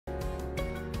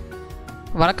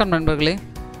வணக்கம் நண்பர்களே,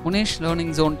 Munesh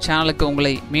learning zone சேனலுக்கு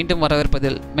உங்களை மீண்டும்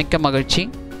வரவேற்பதில் மிக்க மகிழ்ச்சி.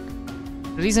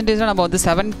 ரீசெண்ட் டேஸில் நம்ம வந்து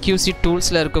 7QC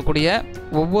டூல்ஸில் இருக்கக்கூடிய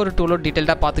ஒவ்வொரு டூலும்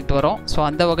டீட்டெயில்டாக பார்த்துக்கிட்டு வரோம். ஸோ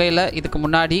அந்த வகையில் இதுக்கு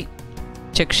முன்னாடி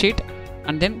check sheet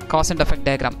and then cause and effect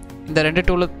diagram இந்த ரெண்டு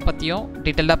டூலை பற்றியும்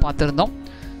டீட்டெயில்டாக பார்த்துருந்தோம்.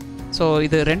 ஸோ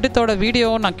இது ரெண்டுத்தோட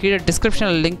வீடியோவும் நான் கீழே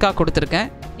டிஸ்கிரிப்ஷனில் லிங்காக கொடுத்துருக்கேன்.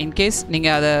 இன்கேஸ்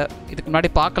நீங்கள் அதை இதுக்கு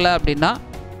முன்னாடி பார்க்கல அப்படின்னா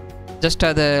ஜஸ்ட்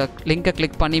அதை லிங்கை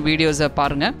கிளிக் பண்ணி வீடியோஸை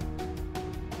பாருங்கள்.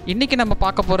 இன்றைக்கி நம்ம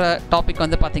பார்க்க போகிற டாபிக்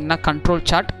வந்து பார்த்திங்கன்னா கண்ட்ரோல்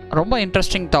சார்ட். ரொம்ப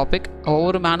இன்ட்ரெஸ்டிங் டாபிக்.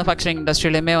 ஒவ்வொரு மேனுஃபேக்சரிங்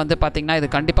இண்டஸ்ட்ரியிலையுமே வந்து பார்த்திங்கன்னா இது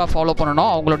கண்டிப்பாக ஃபாலோ பண்ணணும்.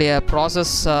 அவங்களுடைய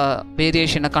ப்ராசஸ்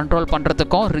வேரியேஷனை கண்ட்ரோல்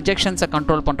பண்ணுறதுக்கும் ரிஜெக்ஷன்ஸை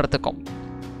கண்ட்ரோல் பண்ணுறதுக்கும்.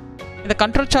 இந்த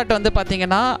கண்ட்ரோல் சார்ட் வந்து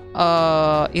பார்த்திங்கன்னா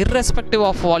இர்ரெஸ்பெக்டிவ்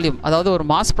ஆஃப் வால்யூம், அதாவது ஒரு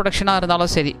மாஸ் ப்ரொடக்ஷனாக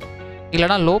இருந்தாலும் சரி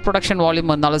இல்லைனா லோ ப்ரொடக்ஷன்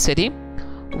வால்யூம் இருந்தாலும் சரி,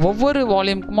 ஒவ்வொரு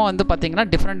வால்யூமுக்குமே வந்து பார்த்திங்கன்னா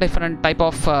டிஃப்ரெண்ட் டைப்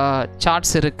ஆஃப்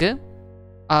சார்ட்ஸ் இருக்குது.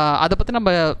 அதை பற்றி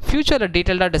நம்ம ஃப்யூச்சரில்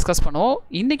டீட்டெயில்டாக டிஸ்கஸ் பண்ணுவோம்.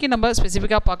 இன்றைக்கி நம்ம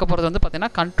ஸ்பெசிஃபிக்காக பார்க்க போகிறது வந்து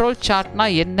பார்த்திங்கன்னா கண்ட்ரோல் சார்ட்னா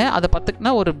என்ன, அதை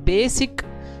பற்றினா ஒரு பேசிக்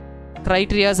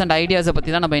க்ரைட்டீரியாஸ் அண்ட் ஐடியாஸை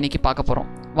பற்றி தான் நம்ம இன்றைக்கி பார்க்க போகிறோம்.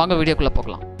 வாங்க வீடியோக்குள்ளே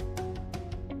போகலாம்.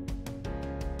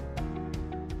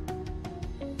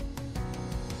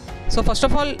 ஸோ ஃபர்ஸ்ட்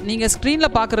ஆஃப் ஆல் நீங்கள்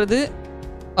ஸ்க்ரீனில் பார்க்குறது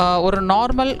ஒரு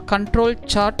நார்மல் கண்ட்ரோல்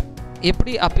சார்ட்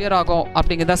எப்படி அப்பியர் ஆகும்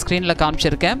அப்படிங்கிறத ஸ்க்ரீனில்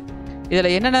காமிச்சிருக்கேன்.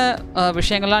 இதில் என்னென்ன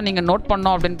விஷயங்கள்லாம் நீங்கள் நோட்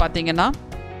பண்ணோம் அப்படின்னு பார்த்தீங்கன்னா,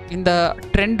 இந்த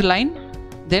trend line,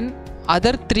 then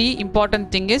other 3 important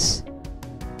thing is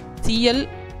CL,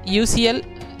 UCL,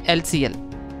 LCL.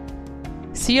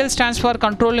 CL stands for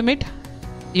control limit,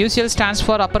 UCL stands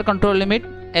for upper control limit,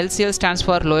 LCL stands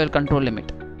for lower control limit.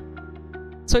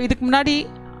 So இதுக்கு முன்னாடி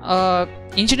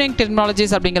இன்ஜினியரிங்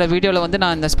டெக்னாலஜிஸ் அப்படிங்கிற வீடியோவில் வந்து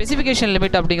நான் இந்த ஸ்பெசிஃபிகேஷன்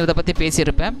லிமிட் அப்படிங்கிறத பற்றி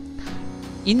பேசியிருப்பேன்.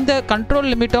 இந்த கண்ட்ரோல்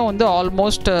லிமிட்டும் வந்து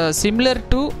almost similar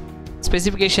to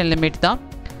specification limit தான்.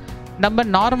 நம்ம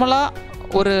நார்மலாக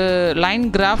ஒரு லைன்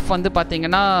கிராஃப் வந்து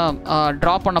பார்த்திங்கன்னா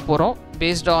ட்ரா பண்ண போகிறோம்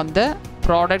based on the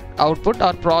product output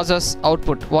R process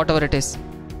output, what ever it is.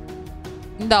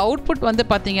 இந்த அவுட்புட் வந்து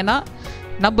பார்த்திங்கன்னா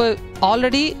நம்ம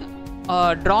ஆல்ரெடி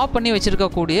ட்ரா பண்ணி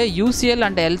வச்சுருக்கக்கூடிய UCL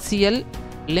அண்ட் LCL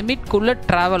லிமிட்குள்ளே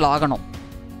ட்ராவல் ஆகணும்.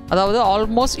 அதாவது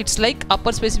almost it's like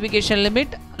Appar specification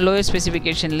limit, lower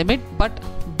specification limit, but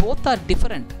both are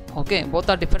different. Okay, both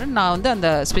are different. நான் வந்து அந்த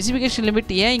ஸ்பெசிஃபிகேஷன்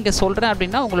லிமிட் ஏன் இங்கே சொல்கிறேன்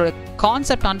அப்படின்னா, உங்களோட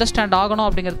கான்செப்ட் அண்டர்ஸ்டாண்ட் ஆகணும்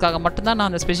அப்படிங்கிறதுக்காக மட்டும்தான் நான்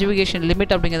அந்த ஸ்பெசிஃபிகேஷன்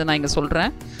லிமிட் அப்படிங்கிறத நான் இங்கே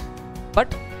சொல்கிறேன்.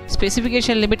 பட்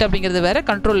ஸ்பெசிஃபிகேஷன் லிமிட் அப்படிங்கிறது வேறு,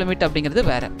 கண்ட்ரோல் லிமிட் அப்படிங்கிறது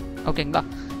வேறு. ஓகேங்களா?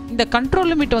 இந்த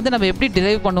கண்ட்ரோல் லிமிட் வந்து நம்ம எப்படி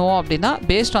டிரைவ் பண்ணுவோம் அப்படின்னா,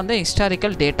 based on the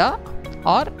historical data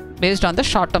are based on the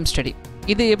short term study.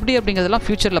 இது எப்படி அப்படிங்கிறதெல்லாம்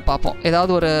ஃப்யூச்சரில் பார்ப்போம்.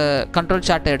 ஏதாவது ஒரு கண்ட்ரோல்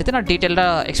சார்ட்டை எடுத்து நான்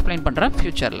டீட்டெயிலாக எக்ஸ்பிளைன் பண்ணுறேன்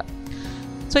ஃப்யூச்சரில்.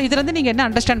 ஸோ இதுலேருந்து நீங்கள் என்ன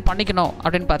அண்டர்ஸ்டாண்ட் பண்ணிக்கணும்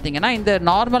அப்படின்னு பார்த்தீங்கன்னா, இந்த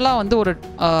நார்மலாக வந்து ஒரு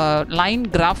லைன்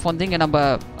கிராஃப் வந்து இங்கே நம்ம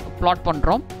ப்ளாட்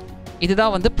பண்ணுறோம்.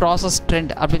 இதுதான் வந்து ப்ராசஸ்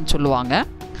ட்ரெண்ட் அப்படின்னு சொல்லுவாங்க.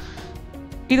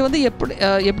 இது வந்து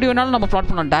எப்படி வேணாலும் நம்ம ப்ளாட்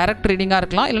பண்ணலாம். டைரக்ட் ரீடிங்காக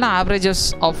இருக்கலாம், இல்லைனா ஆவரேஜஸ்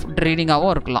ஆஃப்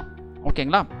ரீடிங்காகவும் இருக்கலாம்.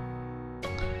 ஓகேங்களா?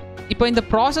 இப்போ இந்த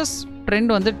ப்ராசஸ்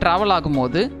ட்ரெண்ட் வந்து ட்ராவல்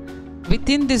ஆகும்போது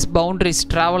வித்தின் திஸ் பவுண்ட்ரிஸ்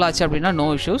ட்ராவல் ஆச்சு அப்படின்னா நோ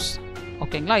இஷ்யூஸ்.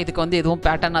 ஓகேங்களா? இதுக்கு வந்து எதுவும்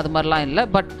பேட்டர்ன் அது மாதிரிலாம் இல்லை.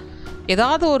 பட்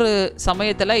ஏதாவது ஒரு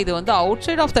சமயத்தில் இது வந்து out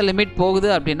side of the limit போகுது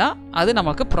அப்படின்னா அது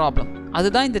நமக்கு ப்ராப்ளம்.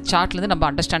 அதுதான் இந்த சார்ட்லேருந்து நம்ம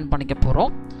அண்டர்ஸ்டாண்ட் பண்ணிக்க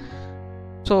போகிறோம்.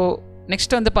 ஸோ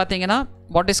நெக்ஸ்ட் வந்து பார்த்தீங்கன்னா,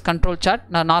 வாட் இஸ் கண்ட்ரோல் சார்ட்.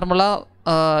 நான்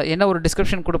நார்மலாக என்ன ஒரு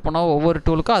டிஸ்கிரிப்ஷன் கொடுப்பனோ ஒவ்வொரு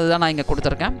டூலுக்கும் அதுதான் நான் இங்கே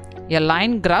கொடுத்துருக்கேன். எ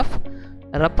line graph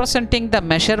representing the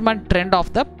measurement trend of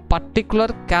the particular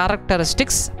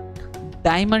characteristics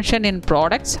dimension in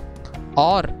products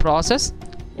or process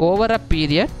over a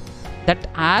period that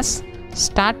has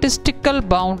statistical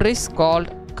boundaries called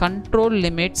control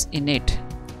limits in it.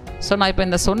 So நான் இப்போ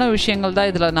இந்த சொன்ன விஷயங்கள் தான்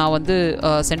இதில் நான் வந்து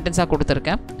சென்டென்ஸாக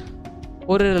கொடுத்துருக்கேன்.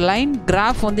 ஒரு லைன்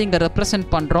கிராஃப் வந்து இங்கே ரெப்ரசன்ட்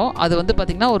பண்ணுறோம். அது வந்து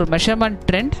பார்த்திங்கன்னா ஒரு மெஷர்மெண்ட்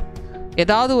ட்ரெண்ட்,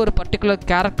 ஏதாவது ஒரு பர்டிகுலர்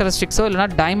கேரக்டரிஸ்டிக்ஸோ இல்லைனா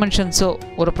டைமென்ஷன்ஸோ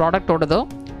ஒரு ப்ராடக்டோடதோ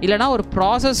இல்லைனா ஒரு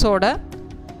ப்ராசஸோட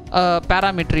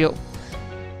பேராமீட்டரியோ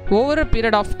ஓவர்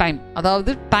பீரியட் ஆஃப் டைம்,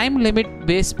 அதாவது டைம் லிமிட்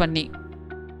பேஸ் பண்ணி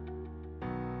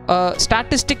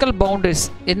ஸ்டாட்டிஸ்டிக்கல் பவுண்ட்ரிஸ்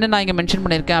என்ன நான் இங்கே மென்ஷன்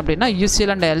பண்ணியிருக்கேன் அப்படின்னா, UCL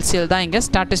அண்ட் LCL தான் இங்கே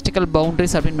ஸ்டாட்டிஸ்டிக்கல்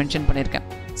பவுண்ட்ரிஸ் அப்படின்னு மென்ஷன் பண்ணியிருக்கேன்.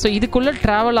 ஸோ இதுக்குள்ளே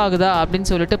ட்ராவல் ஆகுதா அப்படின்னு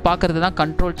சொல்லிட்டு பார்க்குறது தான்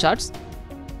control charts.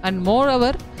 And more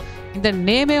over இந்த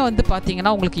நேமே வந்து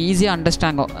பார்த்திங்கன்னா உங்களுக்கு ஈஸியாக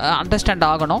அண்டர்ஸ்டாண்ட்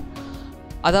ஆகணும்.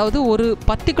 அதாவது ஒரு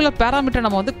பர்டிகுலர் பேராமீட்டர்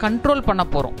நம்ம வந்து கண்ட்ரோல் பண்ண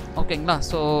போகிறோம். ஓகேங்களா?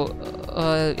 ஸோ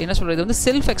என்ன சொல்கிறது, இது வந்து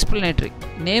செல்ஃப் எக்ஸ்பிளனேட்ரி.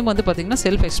 நேம் வந்து பார்த்திங்கன்னா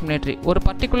செல்ஃப் எக்ஸ்பிளனேட்ரி. ஒரு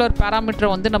பர்டிகுலர் பேராமீட்டரை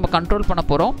வந்து நம்ம கண்ட்ரோல் பண்ண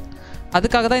போகிறோம்.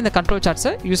 அதுக்காக தான் இந்த கண்ட்ரோல்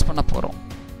சார்ட்ஸை யூஸ் பண்ண போகிறோம்.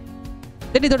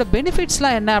 தென் இதோட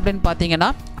பெனிஃபிட்ஸ்லாம் என்ன அப்படின்னு பார்த்தீங்கன்னா,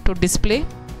 to display,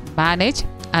 manage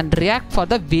and react for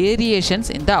the variations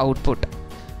in the output.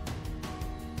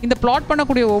 இந்த பிளாட்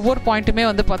பண்ணக்கூடிய ஒவ்வொரு பாயிண்ட்டுமே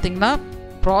வந்து பார்த்திங்கன்னா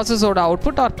ப்ராசஸோட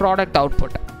output our product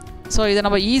output. So இதை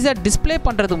நம்ம ஈஸியாக டிஸ்பிளே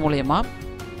பண்ணுறது மூலயமா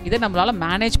இதை நம்மளால்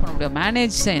மேனேஜ் பண்ண முடியும்.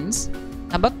 மேனேஜ் சென்ஸ்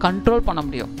நம்ம கண்ட்ரோல் பண்ண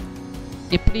முடியும்.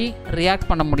 எப்படி ரியாக்ட்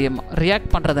பண்ண முடியும்?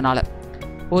 ரியாக்ட் பண்ணுறதுனால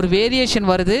ஒரு வேரியேஷன்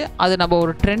வருது, அது நம்ம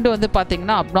ஒரு ட்ரெண்டு வந்து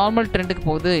பார்த்திங்கன்னா அப்நார்மல் ட்ரெண்டுக்கு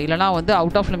போகுது, இல்லைனா வந்து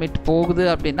அவுட் ஆஃப் லிமிட் போகுது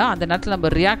அப்படின்னா அந்த நேரத்தில் நம்ம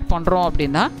ரியாக்ட் பண்ணுறோம்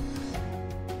அப்படின்னா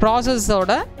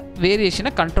ப்ராசஸோட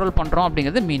வேரியேஷனை கண்ட்ரோல் பண்ணுறோம்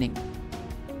அப்படிங்கிறது meaning.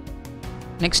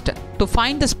 Next, to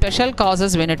find the special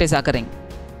causes when it is occurring.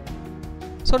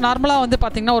 So நார்மலாக வந்து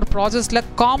பார்த்திங்கன்னா ஒரு ப்ராசஸில்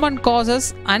common causes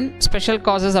and special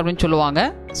causes அப்படின்னு சொல்லுவாங்க.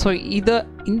 ஸோ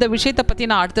இந்த விஷயத்தை பற்றி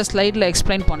நான் அடுத்த ஸ்லைடில்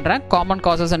எக்ஸ்பிளைன் பண்ணுறேன், காமன்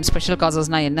காசஸ் அண்ட் ஸ்பெஷல்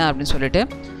காசஸ்னால் என்ன அப்படின்னு சொல்லிட்டு.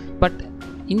 பட்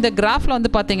இந்த கிராஃபில் வந்து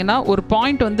பார்த்திங்கன்னா ஒரு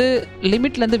பாயிண்ட் வந்து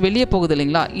லிமிட்லேருந்து வெளியே போகுது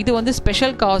இல்லைங்களா, இது வந்து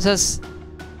ஸ்பெஷல் காசஸ்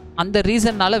அந்த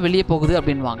ரீசன்னால் வெளியே போகுது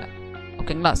அப்படின்வாங்க.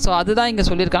 ஓகேங்களா? ஸோ அதுதான் இங்கே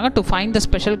சொல்லியிருக்காங்க, to find the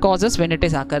special causes when it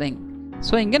is occurring.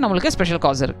 So இங்கே நம்மளுக்கு ஸ்பெஷல்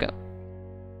காஸ் இருக்குது.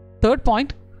 Third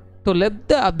point, to let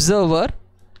the observer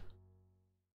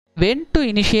when to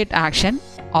initiate action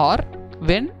or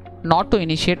when not to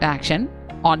initiate action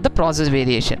on the process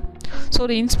variation. So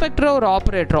ஒரு இன்ஸ்பெக்டரோ ஒரு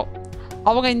ஆப்ரேட்டரோ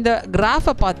அவங்க இந்த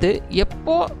கிராஃபை பார்த்து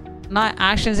எப்போ நான்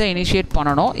ஆக்ஷன்ஸை இனிஷியேட்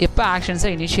பண்ணணும், எப்போ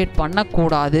ஆக்ஷன்ஸை இனிஷியேட்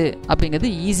பண்ணக்கூடாது அப்படிங்கிறது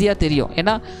ஈஸியாக தெரியும்.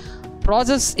 ஏன்னா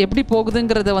ப்ராசஸ் எப்படி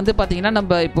போகுதுங்கிறத வந்து பார்த்திங்கன்னா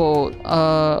நம்ம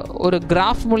இப்போது ஒரு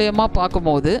கிராஃப் மூலயமா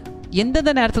பார்க்கும்போது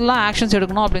எந்தெந்த நேரத்துலலாம் ஆக்ஷன்ஸ்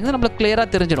எடுக்கணும் அப்படிங்கிறது நம்மளுக்கு கிளியராக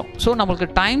தெரிஞ்சிடும். ஸோ நம்மளுக்கு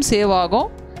டைம் சேவ் ஆகும்,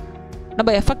 நம்ம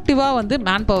எஃபெக்டிவாக வந்து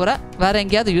மேன் பவரை வேறு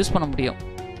எங்கேயாவது யூஸ் பண்ண முடியும்.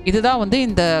 இதுதான் வந்து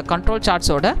இந்த கண்ட்ரோல்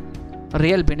சார்ட்ஸோட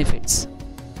ரியல் பெனிஃபிட்ஸ்.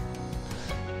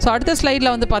 ஸோ அடுத்த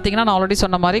ஸ்லைடில் வந்து பார்த்திங்கன்னா நான் ஆல்ரெடி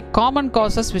சொன்ன மாதிரி common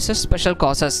causes versus special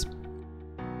causes.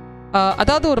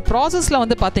 அதாவது ஒரு ப்ராசஸில்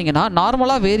வந்து பார்த்திங்கன்னா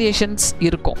நார்மலாக வேரியேஷன்ஸ்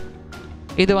இருக்கும்.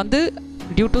 இது வந்து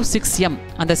டியூ டு 6M.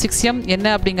 அந்த 6M என்ன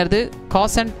அப்படிங்கிறது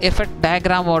காஸ் அண்ட் எஃபெக்ட்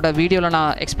டயக்ராமோட வீடியோவில்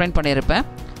நான் எக்ஸ்பிளைன் பண்ணியிருப்பேன்.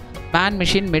 Man,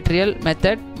 machine, material,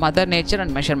 method, mother nature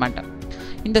and measurement.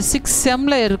 இந்த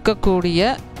 6Mல இருக்கக்கூடிய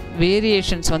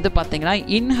வேரியேஷன்ஸ் வந்து பார்த்திங்கன்னா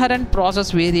இன்ஹரண்ட்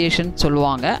ப்ராசஸ் வேரியேஷன்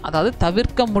சொல்லுவாங்க. அதாவது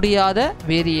தவிர்க்க முடியாத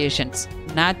வேரியேஷன்ஸ்,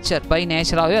 பை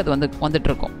நேச்சராகவே அது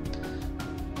வந்துட்டுருக்கும்.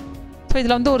 ஸோ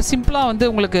இதில் வந்து ஒரு சிம்பிளாக வந்து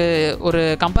உங்களுக்கு ஒரு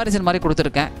கம்பேரிசன் மாதிரி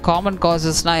கொடுத்துருக்கேன், காமன்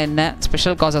காசஸ்னால் என்ன,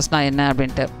 ஸ்பெஷல் காசஸ்னால் என்ன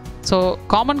அப்படின்ட்டு. ஸோ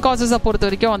காமன் காசஸை பொறுத்த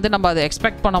வரைக்கும் வந்து நம்ம அதை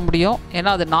எக்ஸ்பெக்ட் பண்ண முடியும்,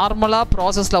 ஏன்னா அது நார்மலாக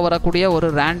ப்ராசஸில் வரக்கூடிய ஒரு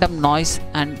random noise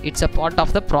and it's a part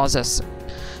of the process.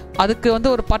 அதுக்கு வந்து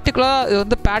ஒரு பர்டிகுலராக இது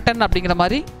வந்து பேட்டர்ன் அப்படிங்கிற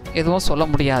மாதிரி எதுவும் சொல்ல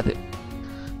முடியாது.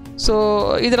 ஸோ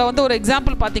இதில் வந்து ஒரு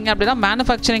எக்ஸாம்பிள் பார்த்திங்க அப்படின்னா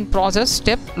மேனுஃபேக்சரிங் ப்ராசஸ்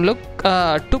ஸ்டெப்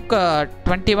டுக்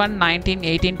 21, 19,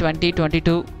 18, 20,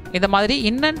 22 இந்த மாதிரி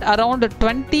இன் அண்ட் அரவுண்ட்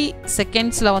 20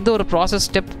 செகண்ட்ஸில் வந்து ஒரு ப்ராசஸ்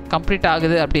ஸ்டெப் கம்ப்ளீட்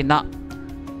ஆகுது அப்படின்னா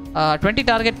 20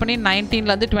 டார்கெட் பண்ணி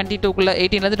 19லேருந்து 22க்குள்ளே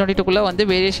 18லேருந்து 22க்குள்ளே வந்து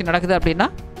வேரியேஷன் நடக்குது அப்படின்னா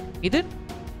இது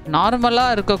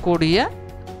நார்மலாக இருக்கக்கூடிய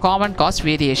common cos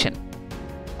variation.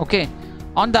 Okay,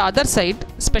 on the other side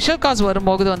special cos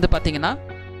வரும்போது வந்து பார்த்திங்கன்னா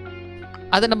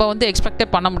அதை நம்ம வந்து எக்ஸ்பெக்டே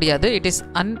பண்ண முடியாது, இட் இஸ்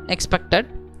அன்எக்ஸ்பெக்டட்.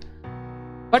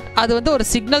 பட் அது வந்து ஒரு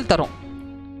சிக்னல் தரும்.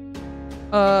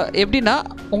 எப்படின்னா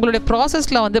உங்களுடைய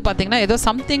ப்ராசஸில் வந்து பார்த்திங்கன்னா ஏதோ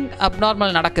சம்திங்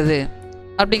அப்நார்மல் நடக்குது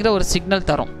அப்படிங்கிற ஒரு சிக்னல்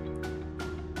தரும்.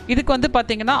 இதுக்கு வந்து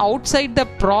பார்த்திங்கன்னா அவுட் சைட் த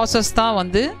ப்ராசஸ் தான்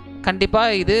வந்து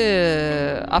கண்டிப்பாக இது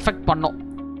அஃபெக்ட் பண்ணும்.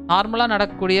 நார்மலாக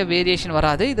நடக்கக்கூடிய வேரியேஷன்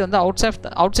வராது, இது வந்து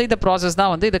அவுட் சைட் த ப்ராசஸ்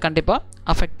தான் வந்து இது கண்டிப்பாக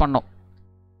அஃபெக்ட் பண்ணும்.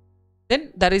 தென்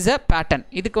there is a பேட்டர்ன்.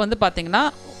 இதுக்கு வந்து பார்த்திங்கன்னா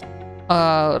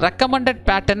ரெக்கமெண்டட்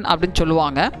பேட்டர்ன் அப்படின்னு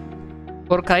சொல்லுவாங்க.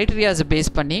 ஒரு க்ரைட்டீரியாஸை பேஸ்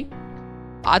பண்ணி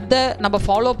அதை நம்ம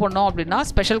ஃபாலோ பண்ணோம் அப்படின்னா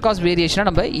ஸ்பெஷல் காஸ் வேரியேஷனை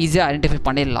நம்ம ஈஸியாக ஐடென்டிஃபை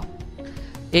பண்ணிடலாம்.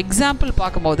 எக்ஸாம்பிள்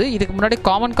பார்க்கும்போது இதுக்கு முன்னாடி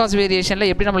காமன் காஸ் வேரியேஷனில்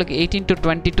எப்படி நம்மளுக்கு 18 to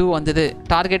 22 வந்தது,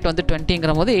 டார்கெட் வந்து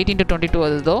 20ங்கிற போது 18 to 22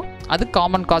 வந்ததோ அது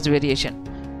காமன் காஸ் வேரியேஷன்.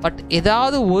 பட்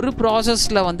ஏதாவது ஒரு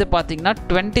ப்ராசஸில் வந்து பார்த்திங்கன்னா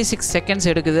 26 செகண்ட்ஸ்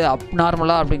எடுக்குது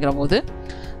அப்நார்மலாக அப்படிங்கிற போது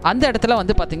அந்த இடத்துல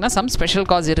வந்து பார்த்திங்கன்னா சம் ஸ்பெஷல்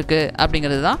காஸ் இருக்குது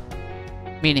அப்படிங்கிறது தான்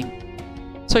மீனிங்.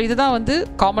 ஸோ இதுதான் வந்து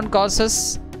common causes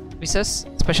versus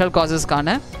special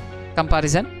காசஸ்க்கான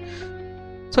comparison.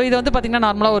 So இது வந்து பார்த்திங்கன்னா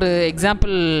நார்மலாக ஒரு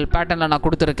எக்ஸாம்பிள் பேட்டர்னில் நான்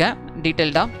கொடுத்துருக்கேன்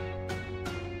டீட்டெயில்டாக.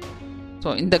 ஸோ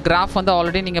இந்த கிராஃப் வந்து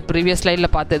ஆல்ரெடி நீங்கள் ப்ரீவியஸ்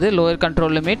ஸ்லைடில் பார்த்தது lower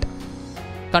control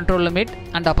limit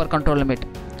and upper control limit.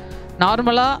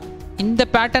 நார்மலாக இந்த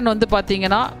பேட்டர்ன் வந்து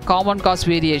பார்த்திங்கன்னா காமன் காஸ்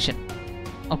வேரியேஷன்.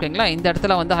 ஓகேங்களா, இந்த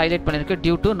இடத்துல வந்து ஹைலைட் பண்ணியிருக்கு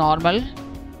due to normal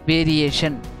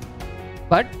variation.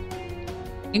 But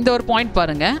இந்த ஒரு பாயிண்ட்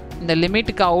பாருங்கள், இந்த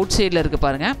லிமிட்டுக்கு அவுட் சைடில் இருக்குது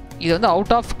பாருங்கள், இது வந்து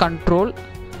அவுட் ஆஃப் கண்ட்ரோல்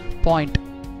பாயிண்ட்,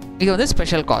 இது வந்து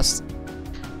ஸ்பெஷல் காஸ்.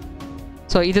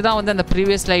 ஸோ இதுதான் வந்து அந்த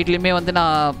ப்ரீவியஸ் ஸ்லைட்லேயுமே வந்து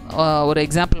நான் ஒரு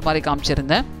எக்ஸாம்பிள் மாதிரி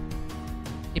காமிச்சிருந்தேன்.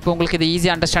 இப்போ உங்களுக்கு இது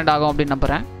ஈஸியாக அண்டர்ஸ்டாண்ட் ஆகும் அப்படின்னு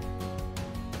நம்புகிறேன்.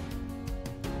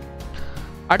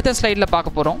 அடுத்த ஸ்லைடில்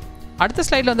பார்க்க போகிறோம். அடுத்த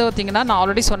ஸ்லைடில் வந்து பார்த்திங்கன்னா நான்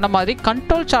ஆல்ரெடி சொன்ன மாதிரி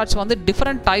கண்ட்ரோல் சார்ட்ஸ் வந்து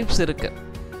டிஃப்ரெண்ட் டைப்ஸ் இருக்குது.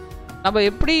 நம்ம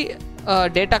எப்படி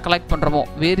டேட்டா கலெக்ட் பண்ணுறோமோ,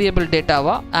 வேரியபிள்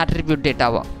டேட்டாவா ஆட்ரிபியூட்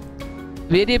டேட்டாவா.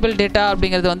 வேரியபிள் டேட்டா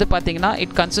அப்படிங்கிறது வந்து பார்த்திங்கன்னா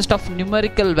it consist of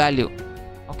numerical value.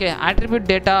 Okay, attribute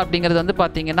data அப்படிங்கிறது வந்து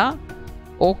பார்த்தீங்கன்னா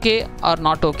okay R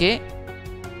not okay,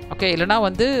 okay, இல்லைனா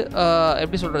வந்து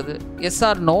எப்படி சொல்கிறது, எஸ்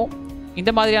ஆர் நோ,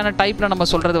 இந்த மாதிரியான டைப்பில் நம்ம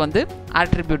சொல்கிறது வந்து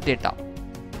ஆட்ரிபியூட் டேட்டா.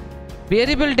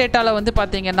 வேரியபிள் டேட்டாவில் வந்து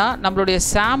பார்த்திங்கன்னா நம்மளுடைய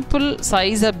சாம்பிள்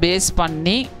சைஸை பேஸ்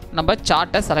பண்ணி நம்ம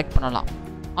சார்ட்டை செலக்ட் பண்ணலாம்.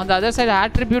 அந்த அதர் சைடு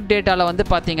ஆட்ரிபியூட் டேட்டாவில் வந்து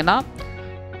பார்த்திங்கன்னா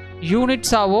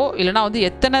யூனிட்ஸாவோ இல்லைனா வந்து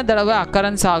எத்தனை தடவை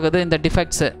அக்கரன்ஸ் ஆகுது இந்த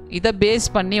டிஃபெக்ட்ஸு, இதை பேஸ்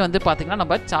பண்ணி வந்து பார்த்திங்கன்னா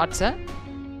நம்ம சார்ட்ஸை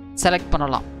செலக்ட்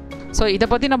பண்ணலாம். ஸோ இதை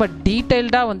பற்றி நம்ம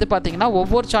டீட்டெயில்டாக வந்து பார்த்திங்கன்னா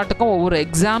ஒவ்வொரு சார்ட்டுக்கும் ஒவ்வொரு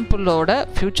எக்ஸாம்பிளோட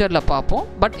ஃப்யூச்சரில் பார்ப்போம்.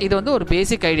 பட் இது வந்து ஒரு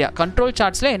பேசிக் ஐடியா, கண்ட்ரோல்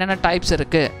சார்ட்ஸில் என்னென்ன டைப்ஸ்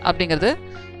இருக்குது அப்படிங்கிறது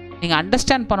நீங்கள்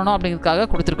அண்டர்ஸ்டாண்ட் பண்ணணும் அப்படிங்கிறதுக்காக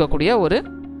கொடுத்துருக்கக்கூடிய ஒரு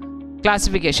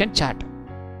கிளாசிஃபிகேஷன் சார்ட்.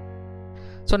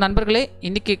 ஸோ நண்பர்களே,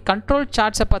 இன்றைக்கி கண்ட்ரோல்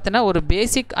சார்ட்ஸை பற்றின ஒரு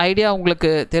பேசிக் ஐடியா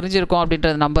உங்களுக்கு தெரிஞ்சிருக்கும்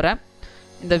அப்படின்றத நம்புகிறேன்.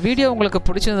 இந்த வீடியோ உங்களுக்கு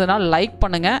பிடிச்சிருந்ததுன்னா லைக்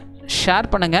பண்ணுங்கள், ஷேர்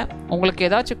பண்ணுங்கள். உங்களுக்கு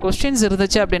ஏதாச்சும் கொஸ்டின்ஸ்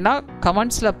இருந்துச்சு அப்படின்னா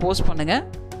கமெண்ட்ஸில் போஸ்ட் பண்ணுங்கள்,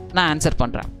 நான் ஆன்சர்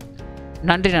பண்ணுறேன்.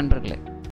 நன்றி நண்பர்களே.